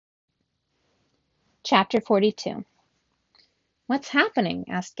Chapter 42. "What's happening?"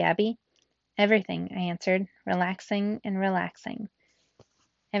 asked Gabi. "Everything," I answered, relaxing and relaxing.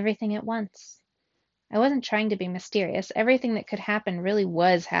 Everything at once. I wasn't trying to be mysterious. Everything that could happen really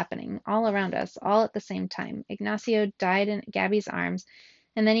was happening, all around us, all at the same time. Ignacio died in Gabi's arms,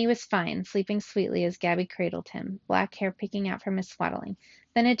 and then he was fine, sleeping sweetly as Gabi cradled him, black hair peeking out from his swaddling.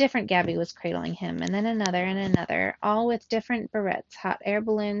 Then a different Gabi was cradling him, and then another, all with different barrettes, hot air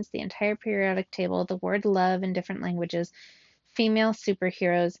balloons, the entire periodic table, the word love in different languages, female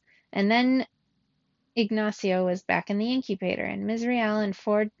superheroes, and then Ignacio was back in the incubator, and Mizrael and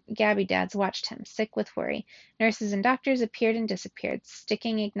four Gabi dads watched him, sick with worry. Nurses and doctors appeared and disappeared,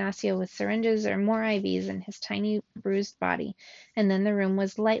 sticking Ignacio with syringes or more IVs in his tiny, bruised body. And then the room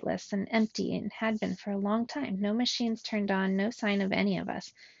was lightless and empty, and had been for a long time. No machines turned on, no sign of any of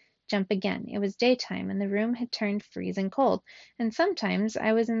us. Jump again. It was daytime, and the room had turned freezing cold. And sometimes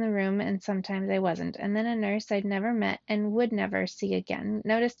I was in the room, and sometimes I wasn't. And then a nurse I'd never met and would never see again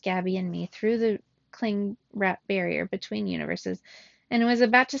noticed Gabi and me through the cling wrap barrier between universes, and was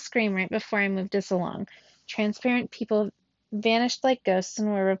about to scream right before I moved us along. Transparent people vanished like ghosts and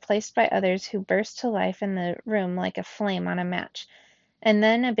were replaced by others who burst to life in the room like a flame on a match. And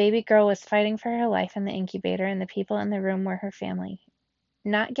then a baby girl was fighting for her life in the incubator, and the people in the room were her family.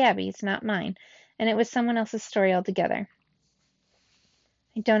 Not Gabi's, not mine, and it was someone else's story altogether.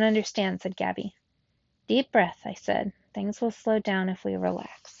 "I don't understand," said Gabi. "Deep breath," I said. "Things will slow down if we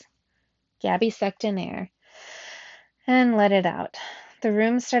relax." Gabi sucked in air and let it out. The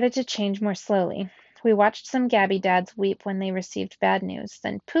room started to change more slowly. We watched some Gabi dads weep when they received bad news,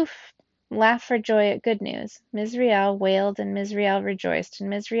 then poof, laugh for joy at good news. Mizrael wailed and Mizrael rejoiced,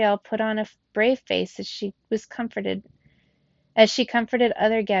 and Mizrael put on a brave face as she comforted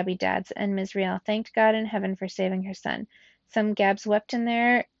other Gabi dads, and Mizrael thanked God in heaven for saving her son. Some Gabis wept in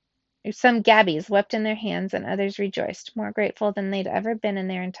their hands, and others rejoiced, more grateful than they'd ever been in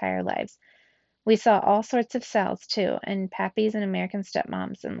their entire lives. We saw all sorts of Sals, too, and pappies and American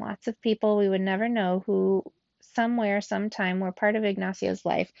stepmoms, and lots of people we would never know who, somewhere, sometime, were part of Ignacio's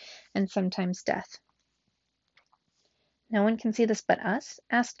life, and sometimes death. "No one can see this but us?"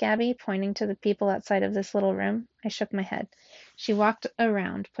 asked Gabi, pointing to the people outside of this little room. I shook my head. She walked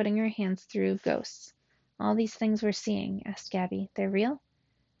around, putting her hands through ghosts. "All these things we're seeing," asked Gabi, "they're real?"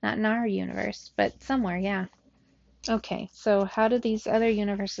 "Not in our universe, but somewhere, yeah." "Okay, so how do these other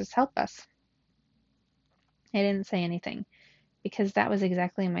universes help us?" I didn't say anything, because that was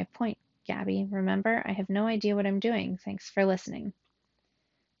exactly my point, Gabi. Remember, I have no idea what I'm doing. Thanks for listening.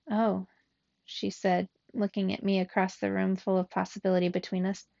 "Oh," she said, looking at me across the room full of possibility between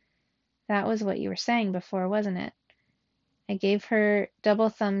us. "That was what you were saying before, wasn't it?" I gave her double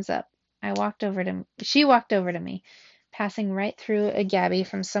thumbs up. She walked over to me, passing right through a Gabi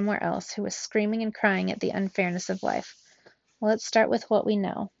from somewhere else who was screaming and crying at the unfairness of life. "Well, let's start with what we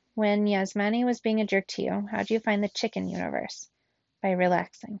know. When Yasmani was being a jerk to you, how'd you find the chicken universe?" "By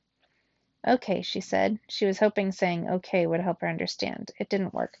relaxing." "Okay," she said. She was hoping saying okay would help her understand. It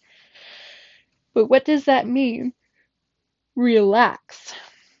didn't work. "But what does that mean? Relax."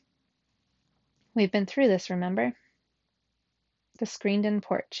 "We've been through this, remember?" "The screened-in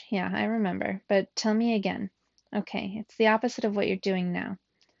porch. Yeah, I remember. But tell me again." "Okay, it's the opposite of what you're doing now."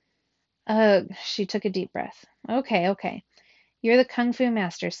 "Ugh," she took a deep breath. Okay. You're the Kung Fu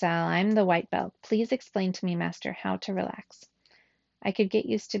master, Sal. I'm the white belt. Please explain to me, master, how to relax." I could get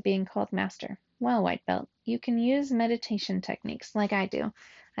used to being called master. "Well, white belt, you can use meditation techniques like I do.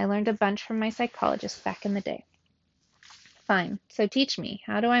 I learned a bunch from my psychologist back in the day." "Fine. So teach me.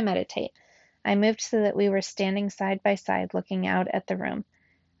 How do I meditate?" I moved so that we were standing side by side looking out at the room.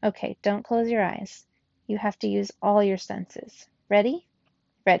 "Okay, don't close your eyes. You have to use all your senses. Ready?"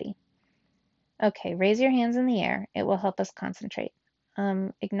 "Ready." "Okay, raise your hands in the air. It will help us concentrate."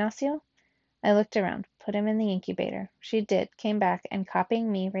 Ignacio?" I looked around. "Put him in the incubator." She did, came back, and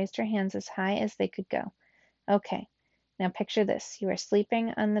copying me, raised her hands as high as they could go. "Okay. Now picture this. You are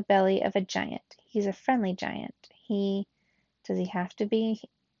sleeping on the belly of a giant. He's a friendly giant. Does he have to be,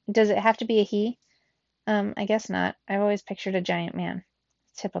 does it have to be a he?" I guess not. I've always pictured a giant man."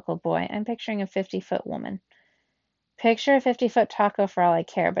 "Typical boy. I'm picturing a 50-foot woman." "Picture a 50-foot taco for all I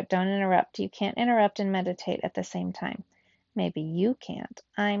care, but don't interrupt. You can't interrupt and meditate at the same time." "Maybe you can't.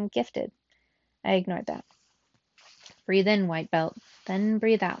 I'm gifted." I ignored that. "Breathe in, white belt. Then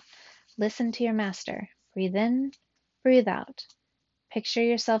breathe out. Listen to your master. Breathe in, breathe out. Picture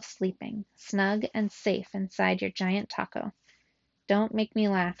yourself sleeping, snug and safe inside your giant taco." "Don't make me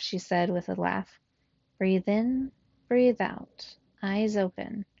laugh," she said with a laugh. "Breathe in, breathe out. Eyes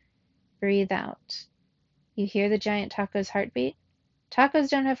open. Breathe out. You hear the giant taco's heartbeat?" "Tacos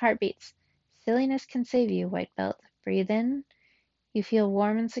don't have heartbeats." Silliness can save you, white belt. Breathe in. You feel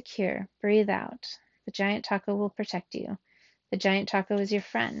warm and secure. Breathe out. The giant taco will protect you. The giant taco is your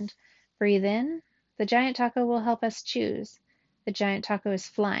friend. Breathe in. The giant taco will help us choose. The giant taco is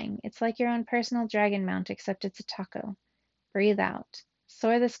flying. It's like your own personal dragon mount, except it's a taco. Breathe out.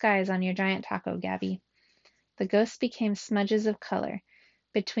 Soar the skies on your giant taco, Gabi. The ghosts became smudges of color.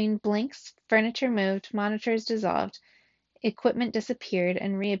 Between blinks, furniture moved, monitors dissolved, equipment disappeared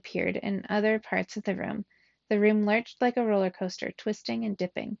and reappeared in other parts of the room. The room lurched like a roller coaster, twisting and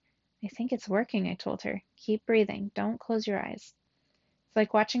dipping. I think it's working, I told her. Keep breathing. Don't close your eyes. It's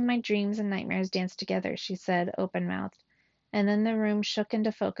like watching my dreams and nightmares dance together, she said, open-mouthed. And then the room shook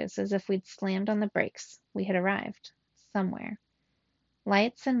into focus as if we'd slammed on the brakes. We had arrived. Somewhere.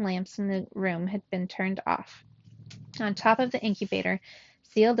 Lights and lamps in the room had been turned off. On top of the incubator,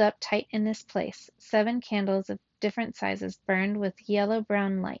 sealed up tight in this place, 7 candles of different sizes burned with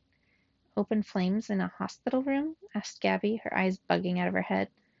yellow-brown light. Open flames in a hospital room? Asked Gabi, her eyes bugging out of her head.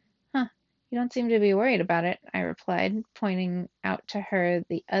 Huh, you don't seem to be worried about it, I replied, pointing out to her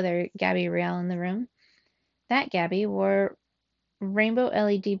the other Gabi Real in the room. That Gabi wore rainbow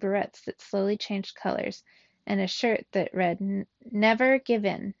LED barrettes that slowly changed colors, and a shirt that read, Never give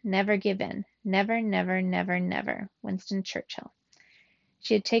in, never give in, never, never, never, never, Winston Churchill.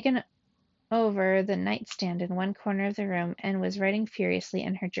 She had taken over the nightstand in one corner of the room and was writing furiously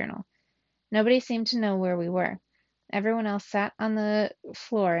in her journal. Nobody seemed to know where we were. Everyone else sat on the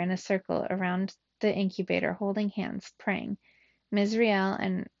floor in a circle around the incubator, holding hands, praying. Ms. Riel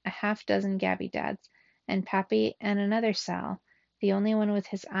and a half-dozen Gabi dads, and Pappy and another Sal, the only one with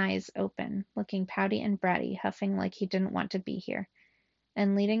his eyes open, looking pouty and bratty, huffing like he didn't want to be here.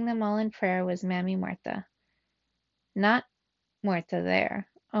 And leading them all in prayer was Mammy Muerta. Not Muerta there.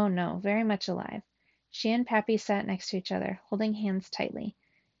 Oh no, very much alive. She and Pappy sat next to each other, holding hands tightly,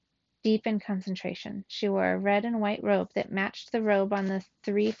 deep in concentration. She wore a red and white robe that matched the robe on the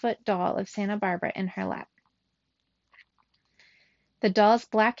 3-foot doll of Santa Barbara in her lap. The doll's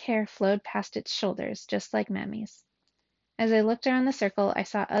black hair flowed past its shoulders, just like Mammy's. As I looked around the circle, I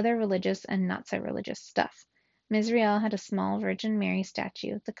saw other religious and not-so-religious stuff. Ms. Riel had a small Virgin Mary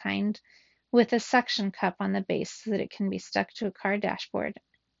statue, the kind with a suction cup on the base so that it can be stuck to a car dashboard,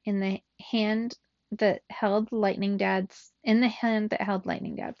 in the hand that held Lightning Dad's.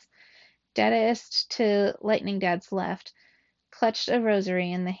 Dadaist to Lightning Dad's left clutched a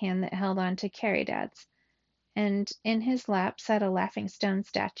rosary in the hand that held on to Carrie Dad's, and in his lap sat a laughing stone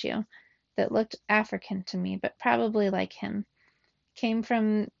statue that looked African to me, but probably like him. Came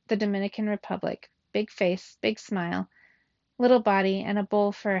from the Dominican Republic. Big face, big smile, little body, and a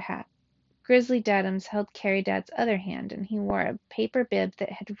bowl for a hat. Grizzly Daddums held Carrie Dad's other hand, and he wore a paper bib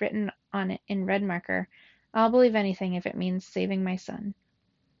that had written on it in red marker, I'll believe anything if it means saving my son.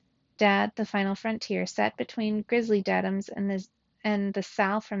 Dad, the final frontier, sat between Grizzly Daddums and the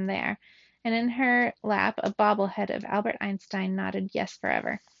Sal from there, and in her lap a bobblehead of Albert Einstein nodded yes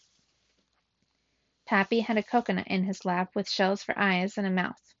forever. Pappy had a coconut in his lap with shells for eyes and a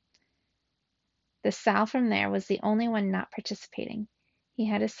mouth. The Sal from there was the only one not participating. He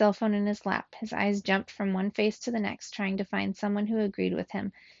had his cell phone in his lap. His eyes jumped from one face to the next, trying to find someone who agreed with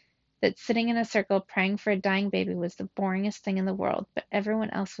him that sitting in a circle praying for a dying baby was the boringest thing in the world, but everyone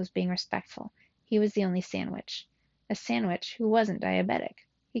else was being respectful. He was the only sandwich. A sandwich who wasn't diabetic.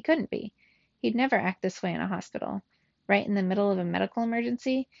 He couldn't be. He'd never act this way in a hospital. Right in the middle of a medical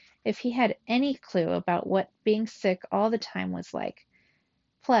emergency, if he had any clue about what being sick all the time was like.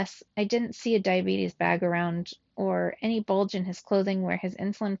 Plus, I didn't see a diabetes bag around or any bulge in his clothing where his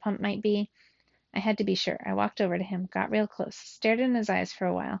insulin pump might be. I had to be sure. I walked over to him, got real close, stared in his eyes for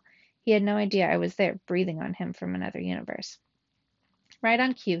a while. He had no idea I was there, breathing on him from another universe. Right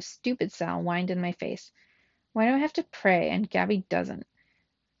on cue, stupid Sal whined in my face. Why do I have to pray and Gabi doesn't?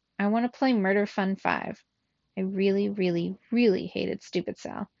 I want to play Murder Fun 5. I really, really, really hated stupid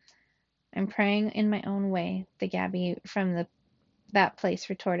Sal. I'm praying in my own way, the Gabi from that place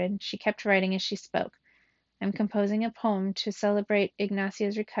retorted. She kept writing as she spoke. I'm composing a poem to celebrate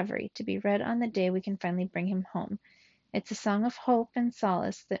Ignacio's recovery, to be read on the day we can finally bring him home. It's a song of hope and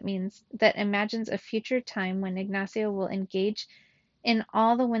solace that imagines a future time when Ignacio will engage in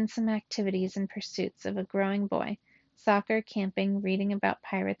all the winsome activities and pursuits of a growing boy: soccer, camping, reading about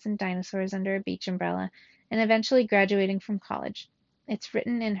pirates and dinosaurs under a beach umbrella, and eventually graduating from college. It's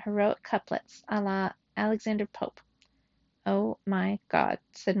written in heroic couplets, a la Alexander Pope. Oh my God,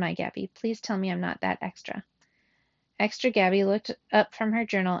 said my Gabi. Please tell me I'm not that extra. Extra Gabi looked up from her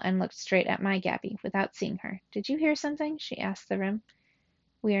journal and looked straight at my Gabi, without seeing her. Did you hear something? She asked the room.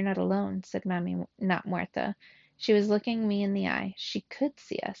 We are not alone, said Mammy Not Muerta. She was looking me in the eye. She could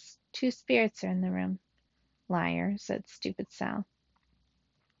see us. 2 spirits are in the room. Liar, said stupid Sal.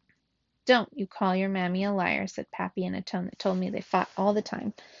 Don't you call your mammy a liar, said Pappy in a tone that told me they fought all the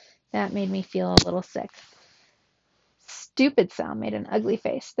time. That made me feel a little sick. Stupid Sal made an ugly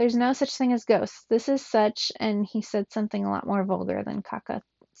face. There's no such thing as ghosts. This is such, and he said something a lot more vulgar than caca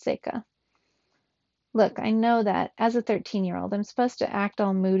seca. Look, I know that, as a 13-year-old, I'm supposed to act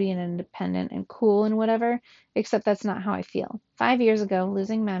all moody and independent and cool and whatever, except that's not how I feel. 5 years ago,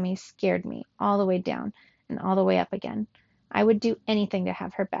 losing Mammy scared me all the way down and all the way up again. I would do anything to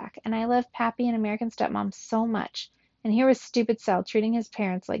have her back, and I love Pappy and American Stepmom so much. And here was stupid Sal treating his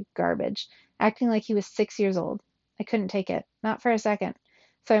parents like garbage, acting like he was 6 years old. I couldn't take it, not for a second.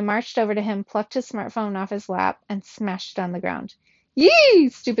 So I marched over to him, plucked his smartphone off his lap, and smashed it on the ground. Yee!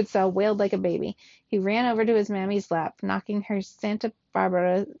 Stupid Sal wailed like a baby. He ran over to his mammy's lap, knocking her Santa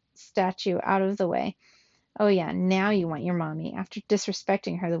Barbara statue out of the way. Oh yeah, now you want your mommy, after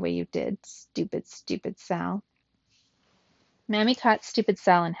disrespecting her the way you did. Stupid, stupid Sal. Mammy caught stupid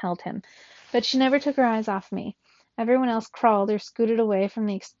Sal and held him, but she never took her eyes off me. Everyone else crawled or scooted away from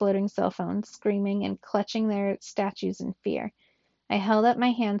the exploding cell phone, screaming and clutching their statues in fear. I held up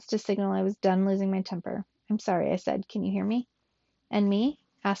my hands to signal I was done losing my temper. I'm sorry, I said. Can you hear me? And me?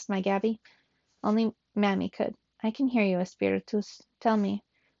 Asked my Gabi. Only Mammy could. I can hear you, Espiritus. Tell me,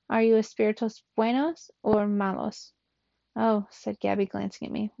 are you Espiritus buenos or malos? Oh, said Gabi, glancing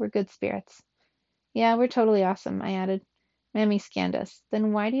at me. We're good spirits. Yeah, we're totally awesome, I added. Mammy scanned us.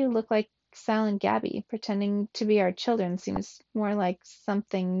 Then why do you look like Sal and Gabi? Pretending to be our children seems more like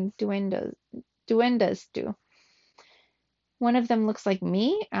something duendas do. One of them looks like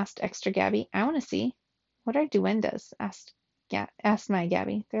me? Asked extra Gabi. I want to see. What are duendas? Asked my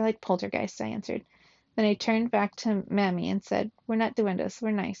Gabi. They're like poltergeists, I answered. Then I turned back to Mammy and said, We're not duendas,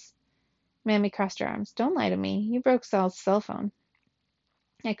 we're nice. Mammy crossed her arms. Don't lie to me. You broke Sal's cell phone.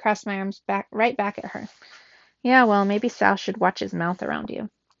 I crossed my arms right back at her. Yeah, well, maybe Sal should watch his mouth around you.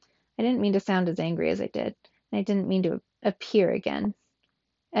 I didn't mean to sound as angry as I did, and I didn't mean to appear again.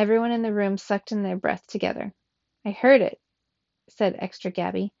 Everyone in the room sucked in their breath together. I heard it, said extra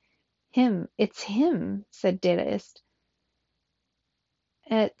Gabi. Him. It's him, said Dataist.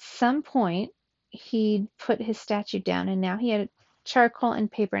 At some point, he'd put his statue down, and now he had charcoal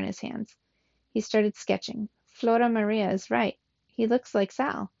and paper in his hands. He started sketching. Flora Maria is right. He looks like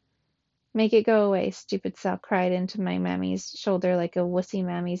Sal. Make it go away, stupid Sal cried into my mammy's shoulder like a wussy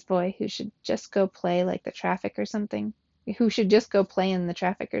mammy's boy who should just go play like the traffic or something. Who should just go play in the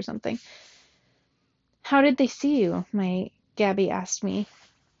traffic or something. How did they see you? My Gabi asked me.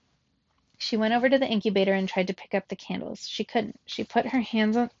 She went over to the incubator and tried to pick up the candles. She couldn't. She put her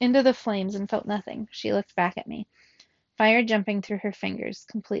hands into the flames and felt nothing. She looked back at me, fire jumping through her fingers,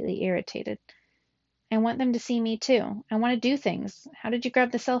 completely irritated. I want them to see me too. I want to do things. How did you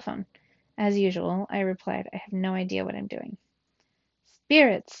grab the cell phone? As usual, I replied. I have no idea what I'm doing.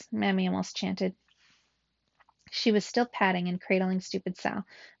 Spirits, Mammy almost chanted. She was still patting and cradling stupid Sal,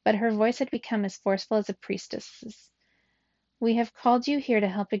 but her voice had become as forceful as a priestess's. We have called you here to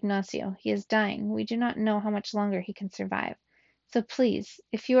help Ignacio. He is dying. We do not know how much longer he can survive. So please,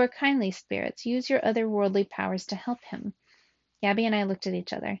 if you are kindly spirits, use your otherworldly powers to help him. Gabi and I looked at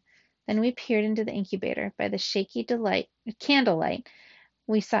each other. Then we peered into the incubator. By the shaky candlelight,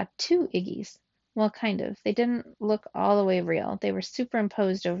 we saw 2 Iggies. Well, kind of. They didn't look all the way real. They were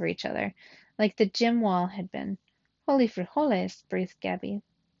superimposed over each other, like the gym wall had been. Holy frijoles, breathed Gabi.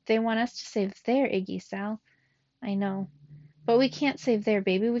 They want us to save their Iggy, Sal. I know. But we can't save their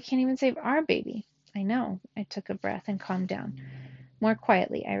baby. We can't even save our baby. I know. I took a breath and calmed down. More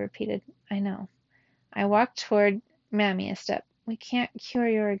quietly, I repeated. I know. I walked toward Mammy a step. We can't cure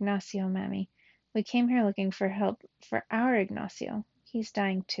your Ignacio, Mammy. We came here looking for help for our Ignacio. He's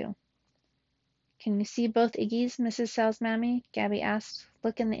dying too. Can you see both Iggies, Mrs. Sal's Mammy? Gabi asked.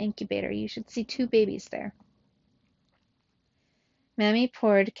 Look in the incubator. You should see 2 babies there. Mammy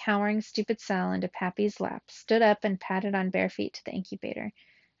poured cowering stupid Sal into Pappy's lap, stood up and padded on bare feet to the incubator.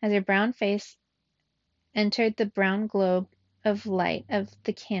 As her brown face entered the brown globe of light of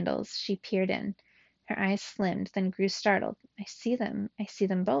the candles, she peered in. Her eyes slimmed, then grew startled. I see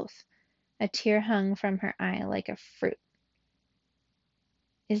them both. A tear hung from her eye like a fruit.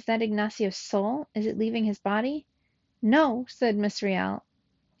 Is that Ignacio's soul? Is it leaving his body? No, said Miss Riel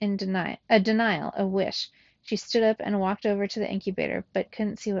in denial, a wish. She stood up and walked over to the incubator, but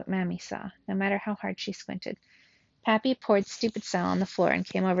couldn't see what Mammy saw, no matter how hard she squinted. Pappy poured stupid Sal on the floor and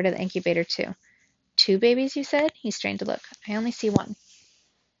came over to the incubator too. 2 babies, you said? He strained to look. I only see 1.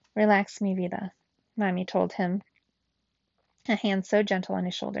 Relax, mi vida, Mammy told him, a hand so gentle on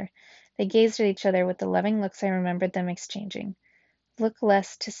his shoulder. They gazed at each other with the loving looks I remembered them exchanging. look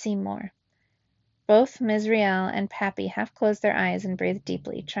less to see more. Both Mizrael and Pappy half closed their eyes and breathed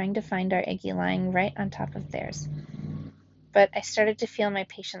deeply, trying to find our Iggy lying right on top of theirs. But I started to feel my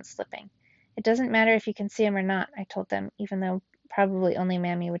patience slipping. It doesn't matter if you can see him or not, I told them, even though probably only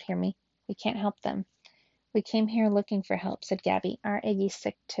Mammy would hear me. We can't help them. We came here looking for help, said Gabi. Our Iggy's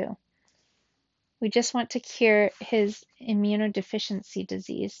sick too. We just want to cure his immunodeficiency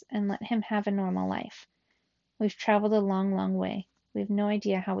disease and let him have a normal life. We've traveled a long, long way. We have no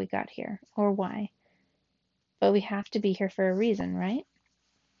idea how we got here, or why. But we have to be here for a reason, right?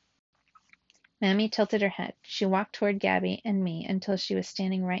 Mammy tilted her head. She walked toward Gabi and me until she was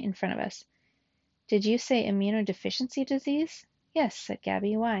standing right in front of us. Did you say immunodeficiency disease? Yes, said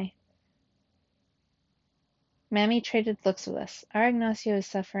Gabi. Why? Mammy traded looks with us. Our Ignacio is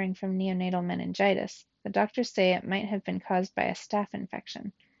suffering from neonatal meningitis. The doctors say it might have been caused by a staph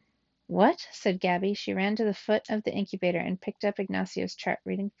infection. What? Said Gabi. She ran to the foot of the incubator and picked up Ignacio's chart,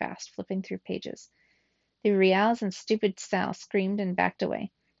 reading fast, flipping through pages. The Rials and stupid Sal screamed and backed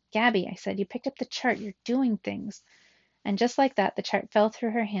away. Gabi, I said, you picked up the chart. You're doing things. And just like that, the chart fell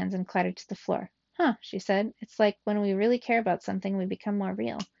through her hands and clattered to the floor. Huh, she said. It's like when we really care about something, we become more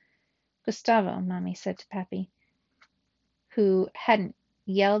real. Gustavo, Mommy said to Pappy, who hadn't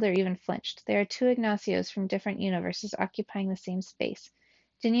yelled or even flinched. There are two Ignacios from different universes occupying the same space.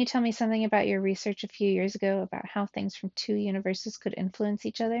 Didn't you tell me something about your research a few years ago about how things from two universes could influence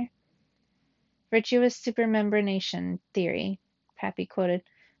each other? Virtuous supermembranation theory, Pappy quoted.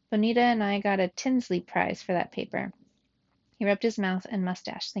 Bonita and I got a Tinsley Prize for that paper. He rubbed his mouth and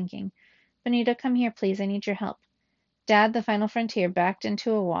mustache, thinking. Bonita, come here, please. I need your help. Dad, the final frontier, backed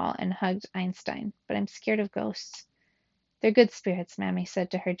into a wall and hugged Einstein. But I'm scared of ghosts. They're good spirits, Mammy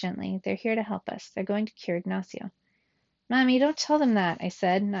said to her gently. They're here to help us. They're going to cure Ignacio. Mommy, don't tell them that, I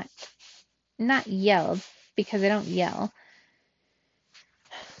said, not yelled, because I don't yell.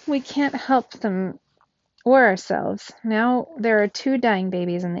 We can't help them or ourselves. Now there are two dying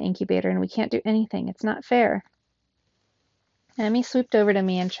babies in the incubator, and we can't do anything. It's not fair. Mammy swooped over to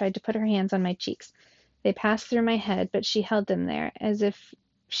me and tried to put her hands on my cheeks. They passed through my head, but she held them there, as if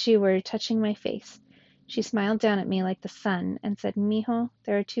she were touching my face. She smiled down at me like the sun and said, Mijo,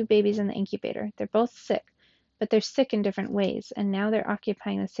 there are two babies in the incubator. They're both sick, but they're sick in different ways, and now they're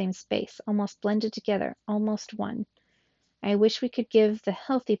occupying the same space, almost blended together, almost one. I wish we could give the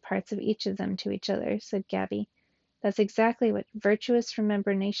healthy parts of each of them to each other, said Gabi. That's exactly what virtuous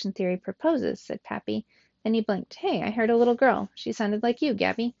remembranation theory proposes, said Pappy. Then he blinked. Hey, I heard a little girl. She sounded like you,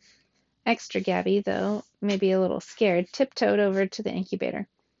 Gabi. Extra Gabi, though maybe a little scared, tiptoed over to the incubator.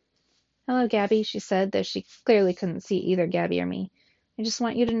 Hello, Gabi, she said, though she clearly couldn't see either Gabi or me. I just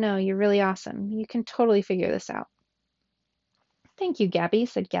want you to know you're really awesome. You can totally figure this out. Thank you, Gabi,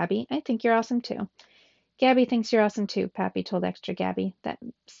 said Gabi. I think you're awesome, too. Gabi thinks you're awesome, too, Pappy told extra Gabi. That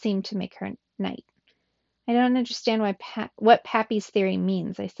seemed to make her night. I don't understand what Pappy's theory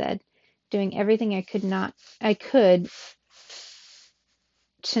means, I said, doing everything I could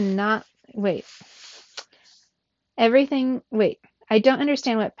to not wait. I don't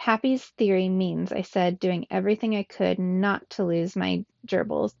understand what Pappy's theory means, I said, doing everything I could not to lose my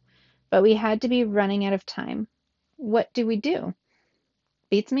gerbils. But we had to be running out of time. What do we do?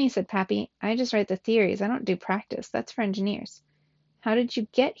 Beats me, said Pappy. I just write the theories. I don't do practice. That's for engineers. How did you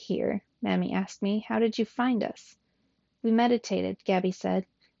get here? Mammy asked me. How did you find us? We meditated, Gabi said.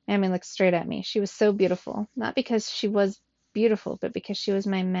 Mammy looked straight at me. She was so beautiful. Not because she was beautiful, but because she was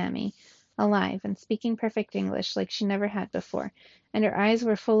my Mammy, alive and speaking perfect English like she never had before, and her eyes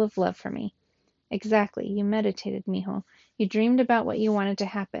were full of love for me. Exactly. You meditated, mijo. You dreamed about what you wanted to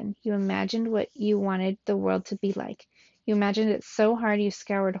happen. You imagined what you wanted the world to be like. You imagined it so hard you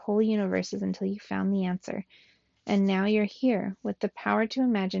scoured whole universes until you found the answer. And now you're here, with the power to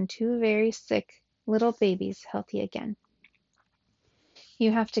imagine two very sick little babies healthy again.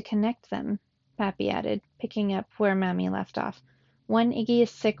 You have to connect them, Pappy added, picking up where Mammy left off. One Iggy is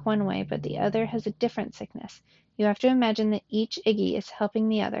sick one way, but the other has a different sickness. You have to imagine that each Iggy is helping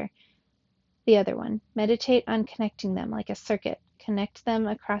the other one. Meditate on connecting them like a circuit. Connect them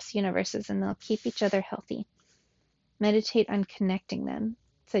across universes and they'll keep each other healthy. Meditate on connecting them,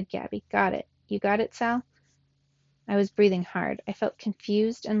 said Gabi. Got it. You got it, Sal? I was breathing hard. I felt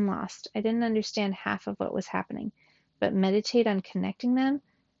confused and lost. I didn't understand half of what was happening. But meditate on connecting them?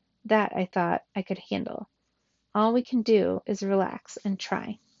 That, I thought, I could handle. All we can do is relax and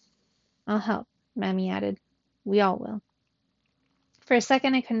try. I'll help, Mammy added. We all will. For a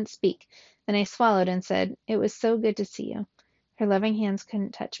second I couldn't speak. Then I swallowed and said, It was so good to see you. Her loving hands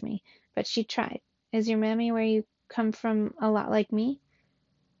couldn't touch me, but she tried. Is your Mammy where you come from a lot like me?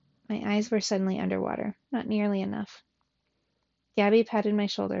 My eyes were suddenly underwater. Not nearly enough. Gabby patted my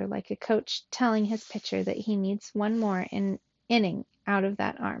shoulder like a coach telling his pitcher that he needs one more inning out of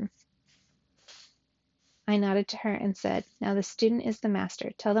that arm. I nodded to her and said, "Now the student is the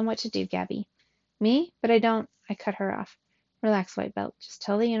master. Tell them what to do, Gabby." "Me? But I don't—" I cut her off. "Relax, White Belt. Just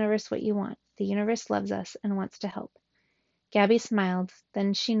tell the universe what you want. The universe loves us and wants to help." Gabby smiled,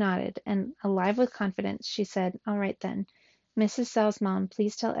 then she nodded, and, alive with confidence, she said, "All right then. Mrs. Sal's mom,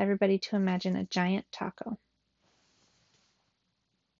 please tell everybody to imagine a giant taco."